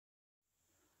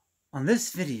On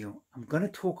this video, I'm going to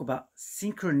talk about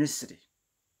synchronicity.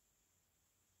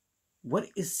 What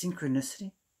is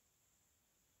synchronicity?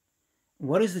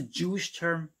 What is the Jewish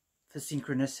term for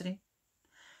synchronicity?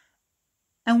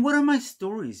 And what are my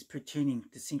stories pertaining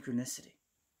to synchronicity?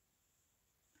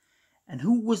 And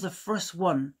who was the first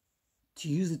one to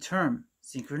use the term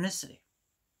synchronicity?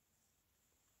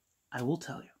 I will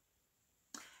tell you.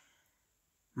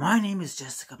 My name is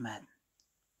Jessica Madden.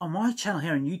 On my channel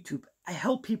here on YouTube, I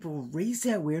help people raise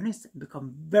their awareness and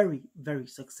become very, very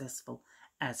successful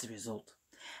as a result.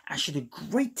 I share the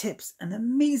great tips and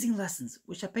amazing lessons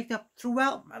which I picked up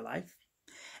throughout my life,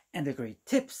 and the great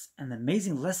tips and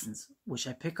amazing lessons which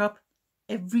I pick up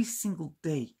every single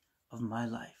day of my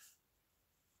life.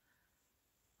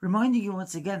 Reminding you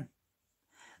once again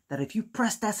that if you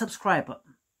press that subscribe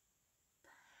button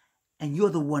and you're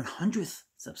the 100th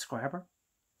subscriber,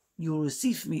 you will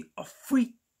receive from me a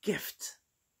free gift.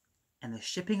 And the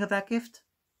shipping of that gift,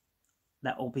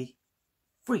 that will be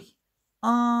free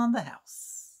on the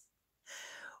house.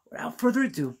 Without further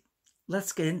ado,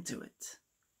 let's get into it.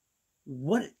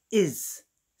 What is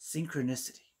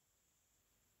synchronicity?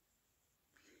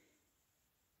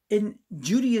 In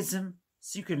Judaism,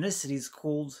 synchronicity is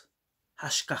called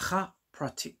hashgacha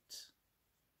pratit,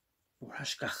 or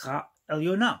hashgacha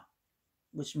elyona,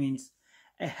 which means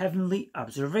a heavenly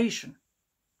observation,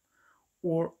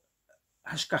 or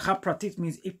hashgacha pratit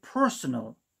means a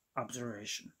personal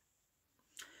observation.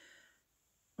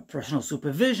 A personal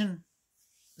supervision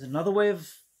is another way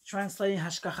of translating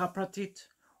hashgacha pratit,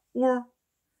 or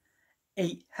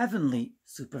a heavenly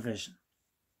supervision.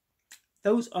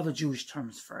 Those are the Jewish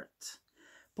terms for it.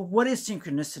 But what is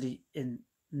synchronicity in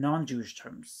non-Jewish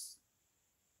terms?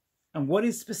 And what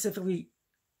is specifically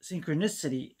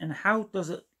synchronicity, and how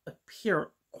does it appear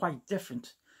quite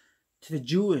different to the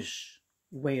Jewish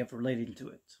way of relating to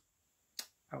it?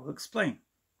 I will explain.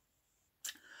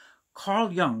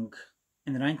 Carl Jung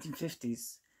in the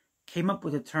 1950s came up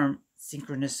with the term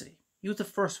synchronicity. He was the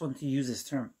first one to use this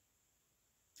term.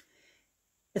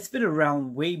 It's been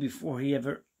around way before he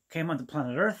ever came onto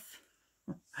planet Earth.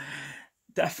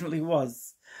 Definitely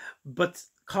was. But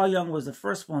Carl Jung was the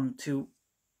first one to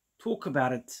talk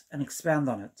about it and expand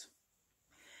on it.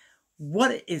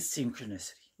 What is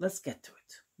synchronicity? Let's get to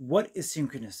it. What is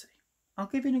synchronicity? I'll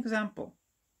give you an example.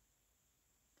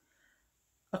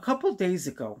 A couple of days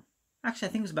ago, actually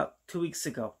I think it was about 2 weeks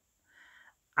ago,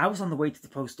 I was on the way to the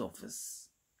post office.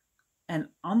 And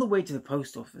on the way to the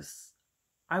post office,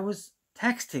 I was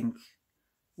texting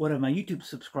one of my YouTube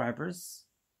subscribers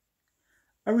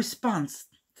a response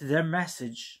to their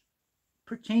message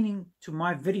pertaining to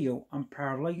my video on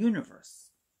Parallel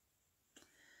Universe.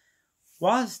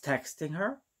 While I was texting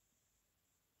her,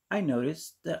 I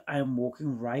noticed that I am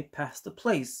walking right past the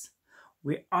place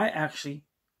where I actually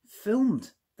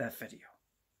filmed that video.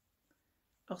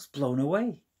 I was blown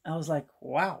away. I was like,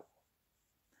 wow.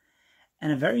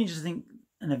 And a very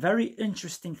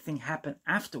interesting thing happened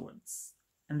afterwards.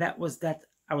 And that was that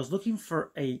I was looking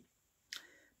for a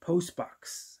post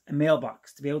box, a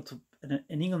mailbox, to be able to,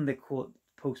 in England they call it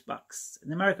post box.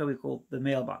 In America we call it the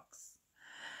mailbox.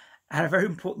 I had a very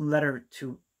important letter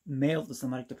to mail to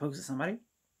somebody, to post to somebody,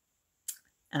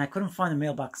 and I couldn't find the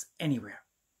mailbox anywhere.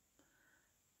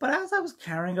 But as I was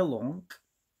carrying along,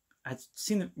 I'd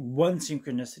seen one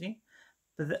synchronicity,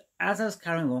 but as I was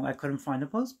carrying along, I couldn't find the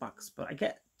post box. But I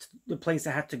get to the place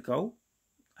I had to go.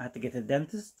 I had to get to the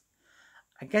dentist.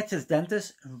 I get to the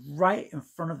dentist, and right in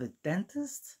front of the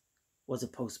dentist was a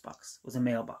post box, was a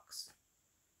mailbox.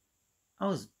 I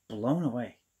was blown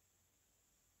away.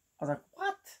 I was like,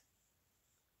 what?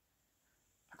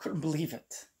 I couldn't believe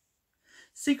it.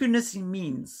 Synchronicity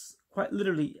means, quite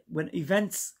literally, when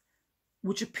events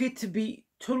which appear to be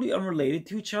totally unrelated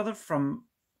to each other from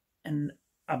an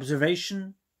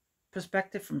observation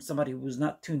perspective, from somebody who was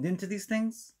not tuned into these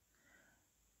things,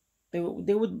 they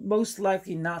would most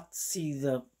likely not see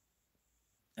the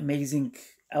amazing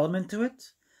element to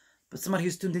it. But somebody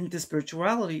who's tuned into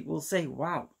spirituality will say,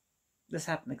 wow, this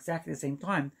happened exactly the same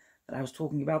time that I was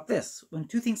talking about this. When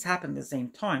two things happen at the same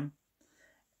time,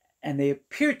 and they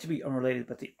appear to be unrelated,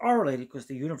 but they are related because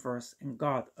the universe and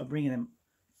God are bringing them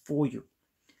for you.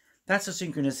 That's what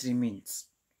synchronicity means.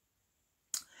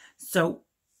 So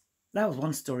that was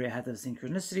one story I had of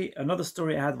synchronicity. Another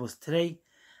story I had was today.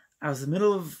 I was in the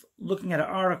middle of looking at an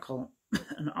article,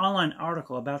 an online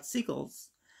article about seagulls.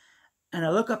 And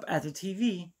I look up at the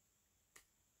TV,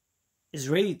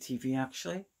 Israeli TV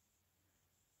actually,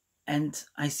 and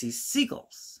I see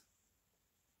seagulls.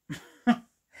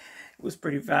 It was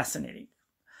pretty fascinating.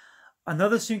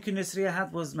 Another synchronicity I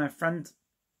had was my friend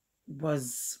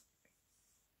was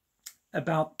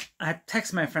about, I had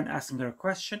texted my friend asking her a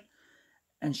question,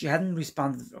 and she hadn't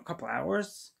responded for a couple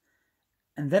hours.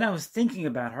 And then I was thinking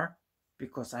about her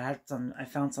because I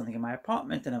found something in my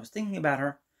apartment, and I was thinking about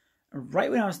her. And right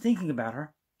when I was thinking about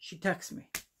her, she texted me.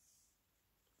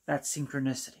 That's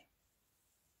synchronicity.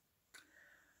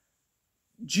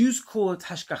 Jews call it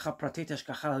hashgacha pratit,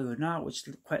 hashgacha l'yonah, which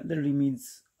quite literally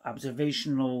means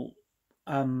observational,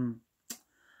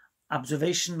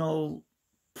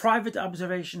 private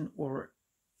observation, or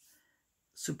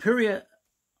superior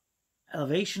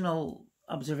elevational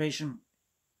observation.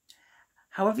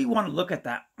 However you want to look at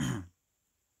that,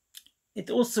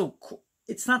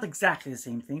 it's not exactly the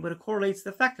same thing, but it correlates to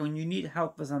the fact that when you need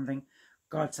help with something,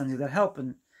 God sends you that help,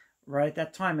 and right at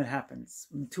that time it happens.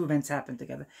 When two events happen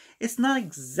together. It's not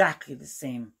exactly the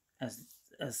same as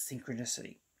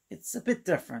synchronicity. It's a bit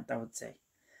different, I would say.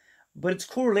 But it's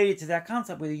correlated to that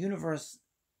concept where the universe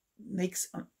makes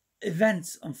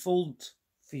events unfold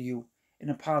for you in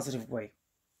a positive way,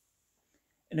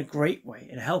 in a great way,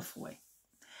 in a helpful way.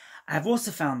 I've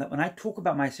also found that when I talk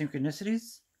about my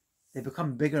synchronicities, they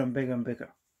become bigger and bigger and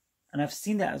bigger. And I've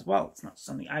seen that as well. It's not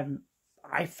something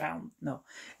I found. No,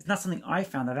 it's not something I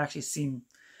found. I've actually seen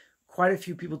quite a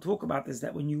few people talk about this,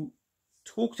 that when you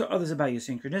talk to others about your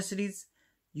synchronicities,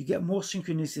 you get more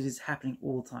synchronicities happening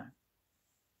all the time.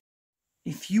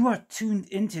 If you are tuned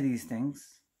into these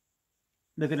things,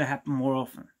 they're going to happen more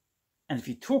often. And if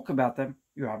you talk about them,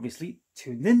 you're obviously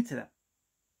tuned into them.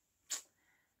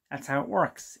 That's how it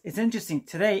works. It's interesting.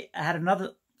 Today, I had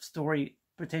another story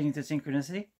pertaining to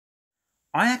synchronicity.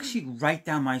 I actually write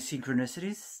down my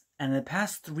synchronicities, and in the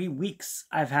past 3 weeks,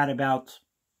 I've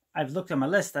looked at my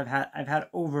list, I've had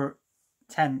over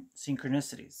 10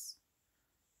 synchronicities.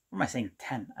 What am I saying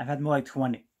 10? I've had more like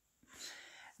 20.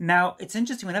 Now, it's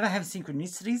interesting, whenever I have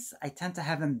synchronicities, I tend to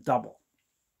have them double.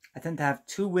 I tend to have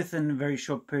 2 within a very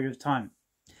short period of time.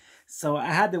 So I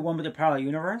had the one with the parallel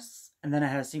universe, and then I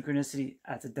had a synchronicity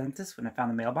at the dentist when I found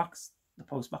the mailbox, the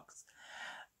post box,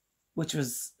 which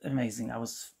was amazing. I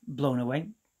was blown away.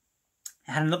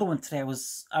 I had another one today. I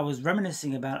was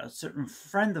reminiscing about a certain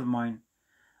friend of mine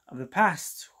of the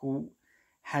past who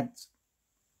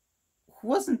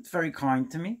wasn't very kind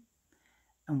to me.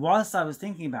 And whilst I was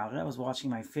thinking about it, I was watching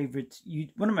one of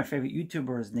my favorite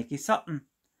YouTubers, Nikki Sutton,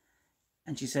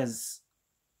 and she says,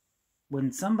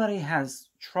 when somebody has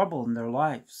trouble in their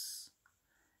lives,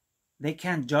 they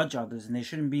can't judge others, and they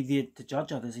shouldn't be there to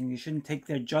judge others, and you shouldn't take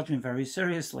their judgment very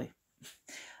seriously.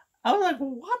 I was like,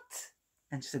 what?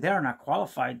 And she said, they are not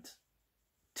qualified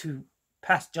to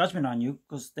pass judgment on you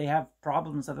because they have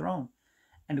problems of their own,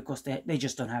 and because they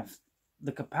just don't have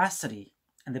the capacity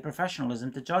and the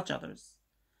professionalism to judge others.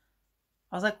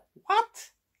 I was like,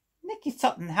 what? Nikki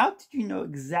Sutton, how did you know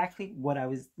exactly what I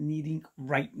was needing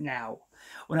right now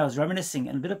when I was reminiscing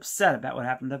and a bit upset about what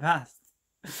happened in the past?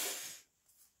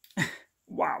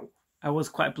 Wow, I was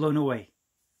quite blown away.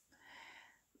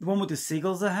 The one with the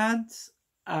seagulls I had,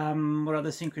 what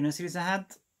other synchronicities I had?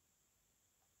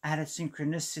 I had a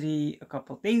synchronicity a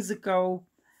couple of days ago.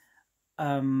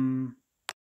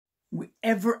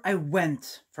 Wherever I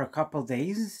went for a couple of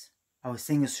days, I was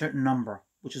seeing a certain number,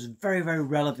 which was very, very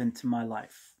relevant to my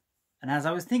life. And as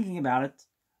I was thinking about it,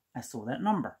 I saw that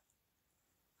number.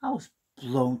 I was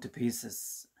blown to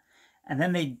pieces. And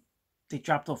then they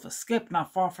dropped off a skip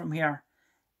not far from here.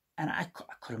 And I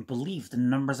couldn't believe the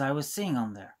numbers I was seeing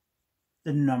on there.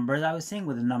 The numbers I was seeing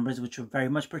were the numbers which were very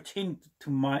much pertaining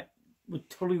to were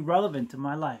totally relevant to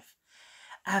my life.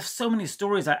 I have so many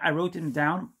stories. I wrote them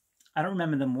down. I don't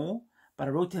remember them all, but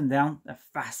I wrote them down. They're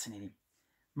fascinating.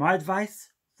 My advice,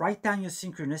 write down your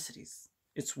synchronicities.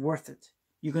 It's worth it.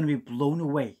 You're going to be blown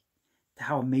away to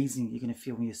how amazing you're going to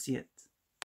feel when you see it.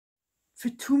 For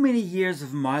too many years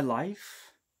of my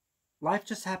life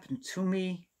just happened to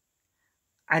me.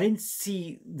 I didn't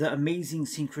see the amazing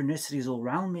synchronicities all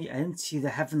around me. I didn't see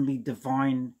the heavenly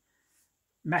divine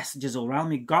messages all around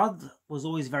me. God was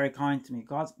always very kind to me.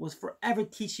 God was forever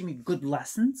teaching me good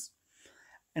lessons.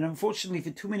 And unfortunately, for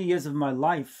too many years of my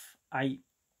life,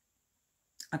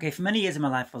 for many years of my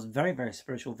life, I was very, very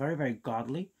spiritual, very, very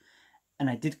godly. And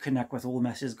I did connect with all the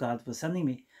messages God was sending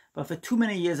me. But for too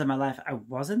many years of my life, I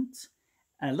wasn't.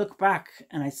 And I look back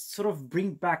and I sort of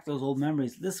bring back those old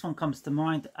memories. This one comes to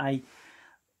mind. I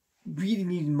really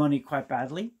needed money quite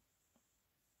badly.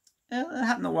 It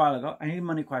happened a while ago. I needed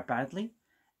money quite badly.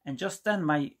 And just then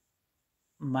my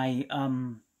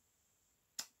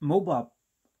mobile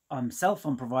cell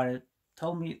phone provider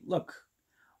told me, look,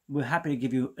 we're happy to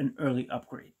give you an early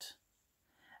upgrade.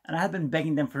 And I had been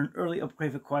begging them for an early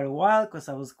upgrade for quite a while because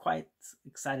I was quite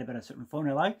excited about a certain phone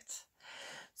I liked.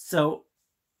 So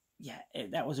yeah,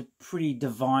 that was a pretty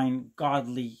divine,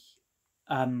 godly,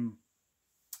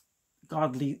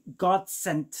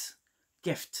 God-sent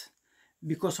gift.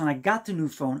 Because when I got the new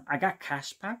phone, I got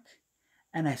cash back,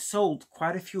 and I sold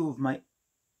quite a few of my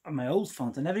old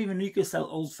phones. I never even knew you could sell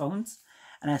old phones,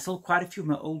 and I sold quite a few of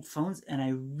my old phones, and I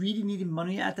really needed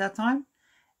money at that time,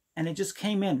 and it just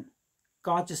came in.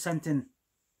 God just sent in,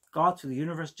 God through the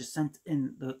universe just sent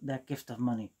in that gift of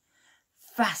money.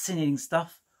 Fascinating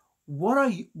stuff. What are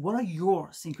your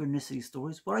synchronicity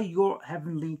stories? What are your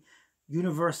heavenly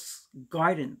universe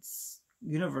guidance,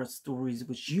 universe stories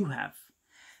which you have?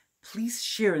 Please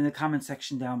share in the comment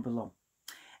section down below.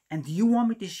 And do you want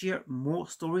me to share more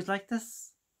stories like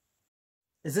this?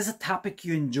 Is this a topic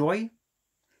you enjoy?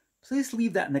 Please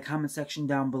leave that in the comment section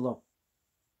down below.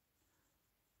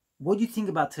 What do you think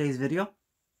about today's video?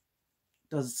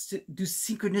 Do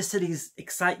synchronicities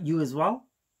excite you as well?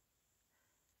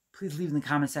 Please leave in the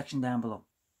comment section down below.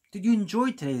 Did you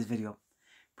enjoy today's video?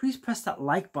 Please press that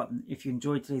like button if you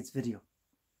enjoyed today's video.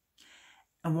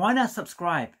 And why not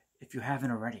subscribe if you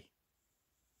haven't already?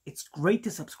 It's great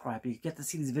to subscribe. You get to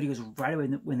see these videos right away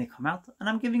when they come out. And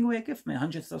I'm giving away a gift for my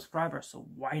 100th subscriber, so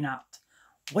why not?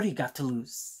 What do you got to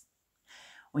lose?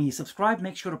 When you subscribe,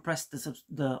 make sure to press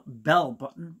the bell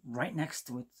button right next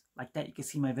to it. Like that, you can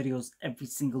see my videos every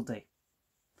single day.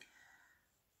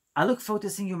 I look forward to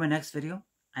seeing you in my next video.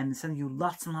 I'm sending you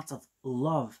lots and lots of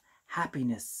love,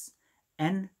 happiness,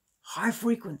 and high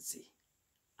frequency.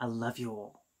 I love you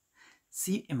all.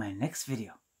 See you in my next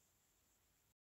video.